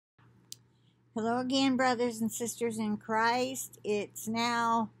Hello again, brothers and sisters in Christ. It's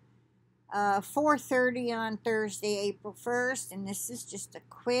now 4:30 on Thursday, April 1st, and this is just a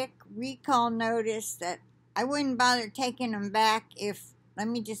quick recall notice that I wouldn't bother taking them back if, let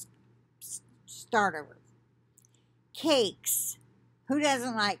me just start over. Cakes. Who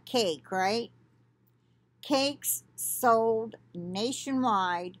doesn't like cake, right? Cakes sold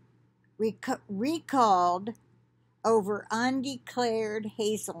nationwide, recalled over undeclared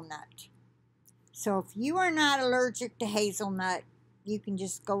hazelnut. So if you are not allergic to hazelnut, you can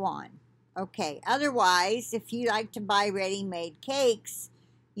just go on. Okay, otherwise, if you like to buy ready-made cakes,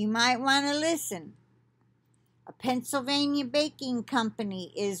 you might want to listen. A Pennsylvania baking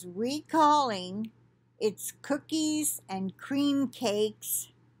company is recalling its cookies and cream cakes.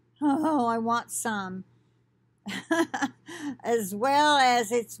 Oh, I want some. As well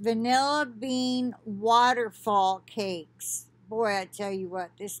as its vanilla bean waterfall cakes. Boy, I tell you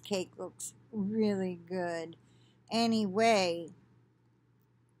what, this cake looks really good. Anyway,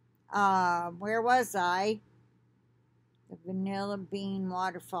 where was I? The vanilla bean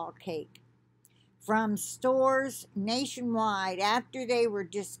waterfall cake. From stores nationwide after they were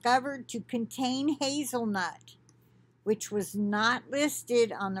discovered to contain hazelnut, which was not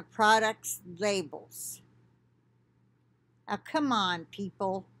listed on the product's labels. Now, come on,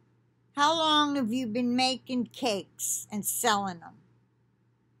 people. How long have you been making cakes and selling them?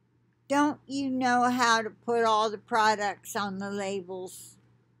 Don't you know how to put all the products on the labels?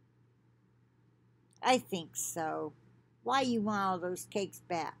 I think so. Why you want all those cakes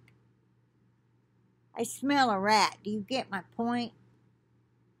back? I smell a rat. Do you get my point?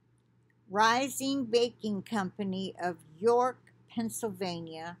 Rising Baking Company of York,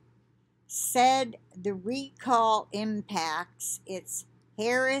 Pennsylvania, said the recall impacts its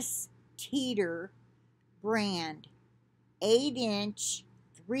Harris Teeter brand 8-inch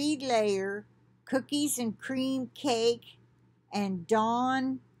 3-layer cookies and cream cake and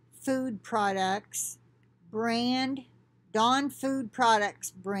Dawn Food Products brand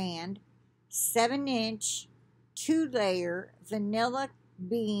 7-inch 2-layer vanilla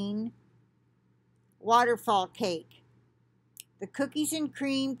bean waterfall cake. The cookies and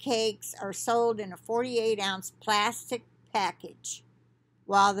cream cakes are sold in a 48-ounce plastic package,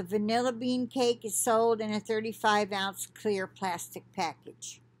 while the vanilla bean cake is sold in a 35-ounce clear plastic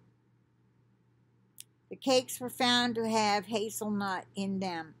package. The cakes were found to have hazelnut in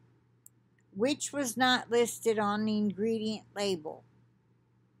them, which was not listed on the ingredient label.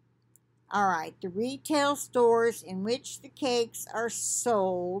 All right, the retail stores in which the cakes are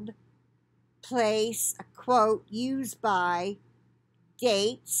sold place a quote, "use by"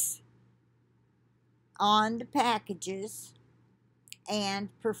 dates on the packages and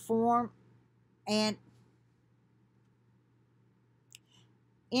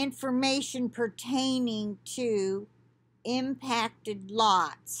information pertaining to impacted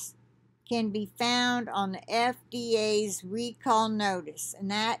lots can be found on the FDA's recall notice, and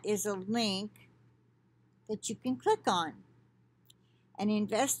that is a link that you can click on. An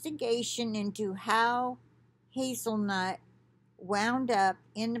investigation into how hazelnut wound up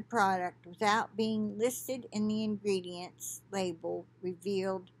in the product without being listed in the ingredients label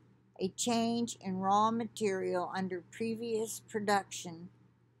revealed a change in raw material under previous production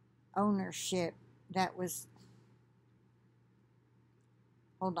ownership that was,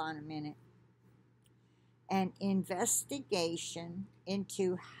 hold on a minute, an investigation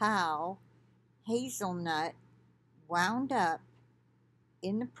into how hazelnut wound up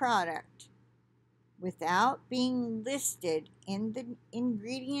in the product without being listed in the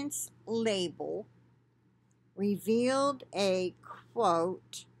ingredients label revealed a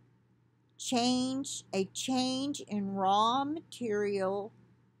quote, change in raw material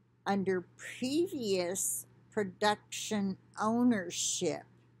under previous production ownership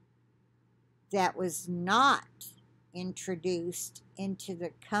that was not introduced into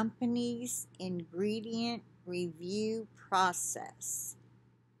the company's ingredient review process,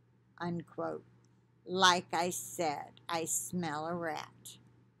 unquote. Like I said, I smell a rat.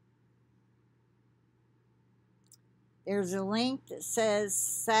 There's a link that says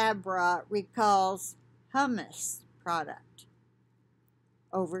Sabra recalls hummus product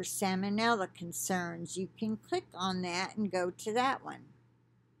over salmonella concerns. You can click on that and go to that one.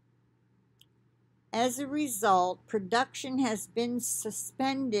 As a result, production has been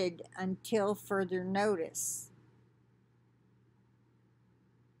suspended until further notice.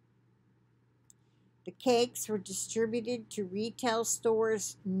 The cakes were distributed to retail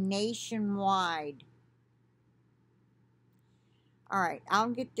stores nationwide. All right, I'll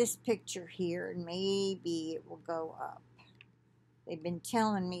get this picture here and maybe it will go up. They've been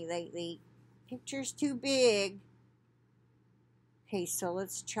telling me lately picture's too big. Okay, so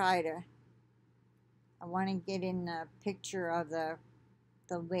let's try to, I want to get in the picture of the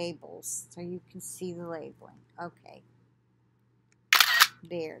labels so you can see the labeling. Okay.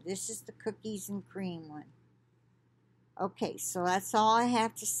 There, this is the cookies and cream one. Okay, so that's all I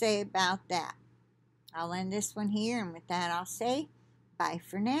have to say about that. I'll end this one here, and with that I'll say bye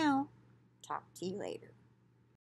for now. Talk to you later.